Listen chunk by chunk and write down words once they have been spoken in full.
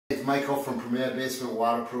It's Michael from Premier Basement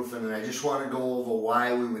Waterproofing, and I just want to go over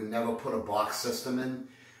why we would never put a box system in.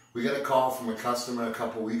 We got a call from a customer a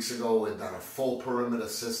couple weeks ago who had done a full perimeter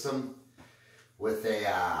system with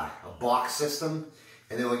a box system,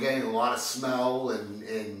 and they were getting a lot of smell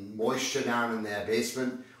and moisture down in their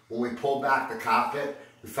basement. When we pulled back the carpet,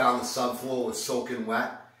 we found the subfloor was soaking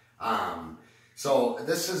wet. So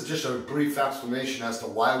this is just a brief explanation as to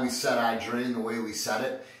why we set our drain the way we set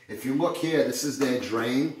it. If you look here, this is their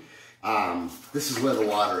drain. This is where the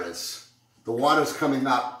water is. The water's coming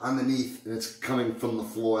up underneath and it's coming from the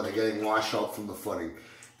floor. They're getting washed out from the footing.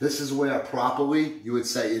 This is where properly you would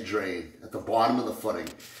set your drain, at the bottom of the footing.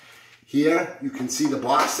 Here you can see the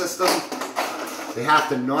box system. They have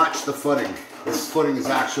to notch the footing. This footing is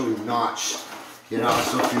actually notched. You know,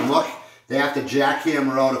 so if you look, they have to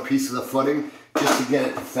jackhammer out a piece of the footing just to get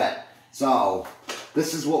it to fit. So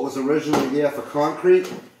this is what was originally here for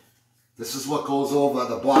concrete. This is what goes over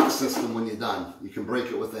the box system when you're done. You can break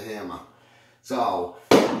it with a hammer. So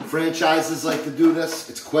franchises like to do this.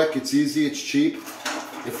 It's quick, it's easy, it's cheap.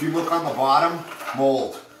 If you look on the bottom,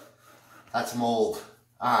 mold. That's mold.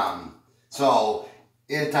 So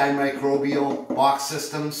antimicrobial box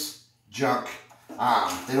systems, junk.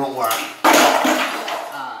 They don't work.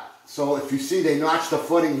 So if you see they notched the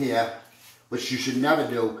footing here, which you should never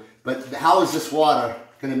do, but how is this water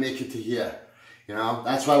going to make it to here? You know,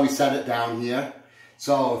 that's why we set it down here.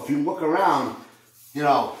 So if you look around, you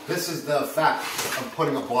know, this is the effect of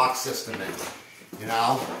putting a box system in. You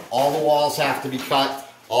know, all the walls have to be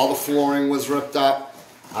cut. All the flooring was ripped up.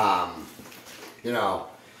 You know,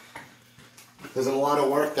 there's a lot of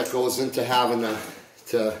work that goes into having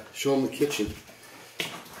to show them the kitchen.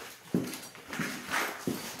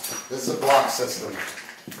 This is a block system.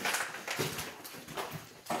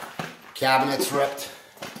 Cabinets ripped.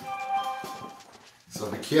 So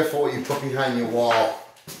be careful what you put behind your wall.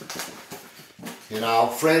 You know,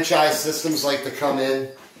 franchise systems like to come in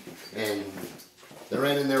and they're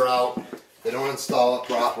in and they're out. They don't install it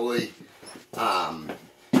properly.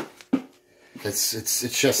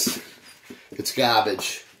 It's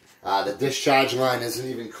garbage. The discharge line isn't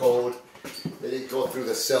even cold. They didn't go through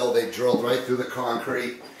the sill. They drilled right through the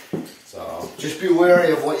concrete. So just be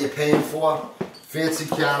wary of what you're paying for. Fancy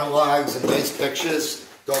catalogs and nice pictures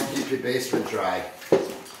don't keep your basement dry.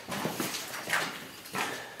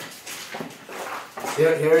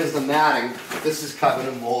 Here is the matting. This is covered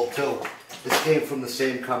in mold too. This came from the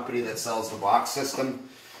same company that sells the box system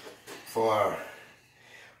for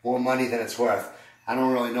more money than it's worth. I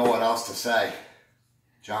don't really know what else to say.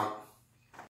 Junk.